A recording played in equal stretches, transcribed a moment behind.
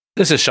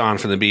This is Sean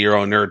from the Be Your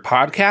Own Nerd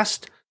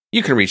podcast.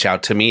 You can reach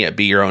out to me at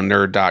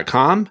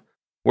BeYourOwnNerd.com,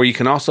 where you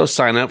can also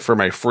sign up for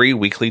my free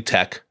weekly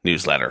tech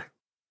newsletter.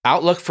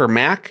 Outlook for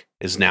Mac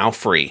is now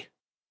free.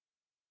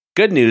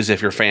 Good news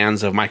if you're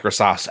fans of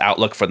Microsoft's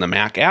Outlook for the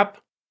Mac app,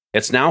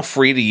 it's now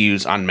free to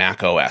use on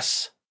Mac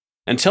OS.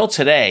 Until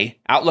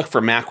today, Outlook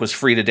for Mac was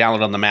free to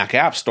download on the Mac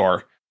App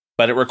Store,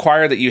 but it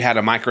required that you had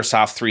a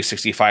Microsoft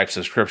 365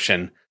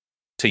 subscription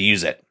to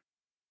use it.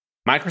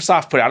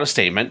 Microsoft put out a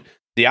statement.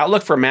 The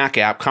Outlook for Mac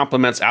app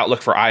complements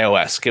Outlook for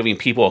iOS, giving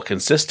people a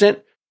consistent,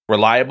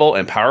 reliable,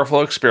 and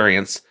powerful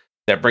experience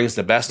that brings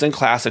the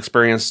best-in-class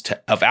experience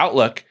of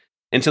Outlook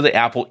into the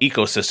Apple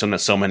ecosystem that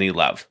so many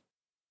love.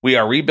 We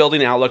are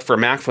rebuilding Outlook for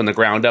Mac from the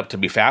ground up to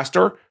be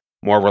faster,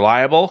 more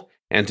reliable,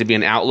 and to be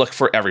an Outlook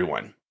for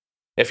everyone.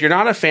 If you're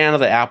not a fan of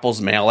the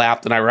Apple's Mail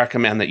app, then I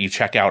recommend that you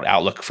check out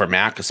Outlook for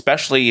Mac,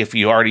 especially if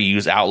you already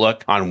use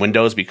Outlook on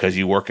Windows because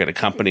you work at a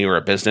company or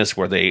a business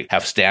where they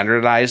have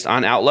standardized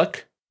on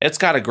Outlook. It's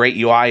got a great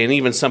UI, and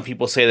even some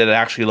people say that it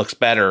actually looks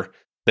better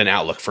than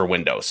Outlook for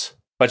Windows.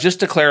 But just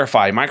to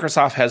clarify,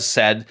 Microsoft has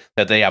said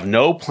that they have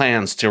no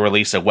plans to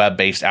release a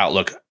web-based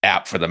Outlook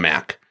app for the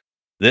Mac.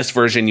 This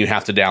version you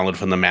have to download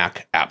from the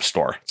Mac App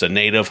Store. It's a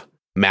native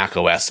Mac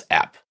OS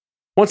app.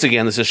 Once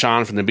again, this is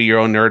Sean from the Be Your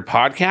Own Nerd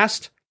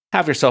podcast.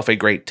 Have yourself a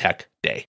great tech day.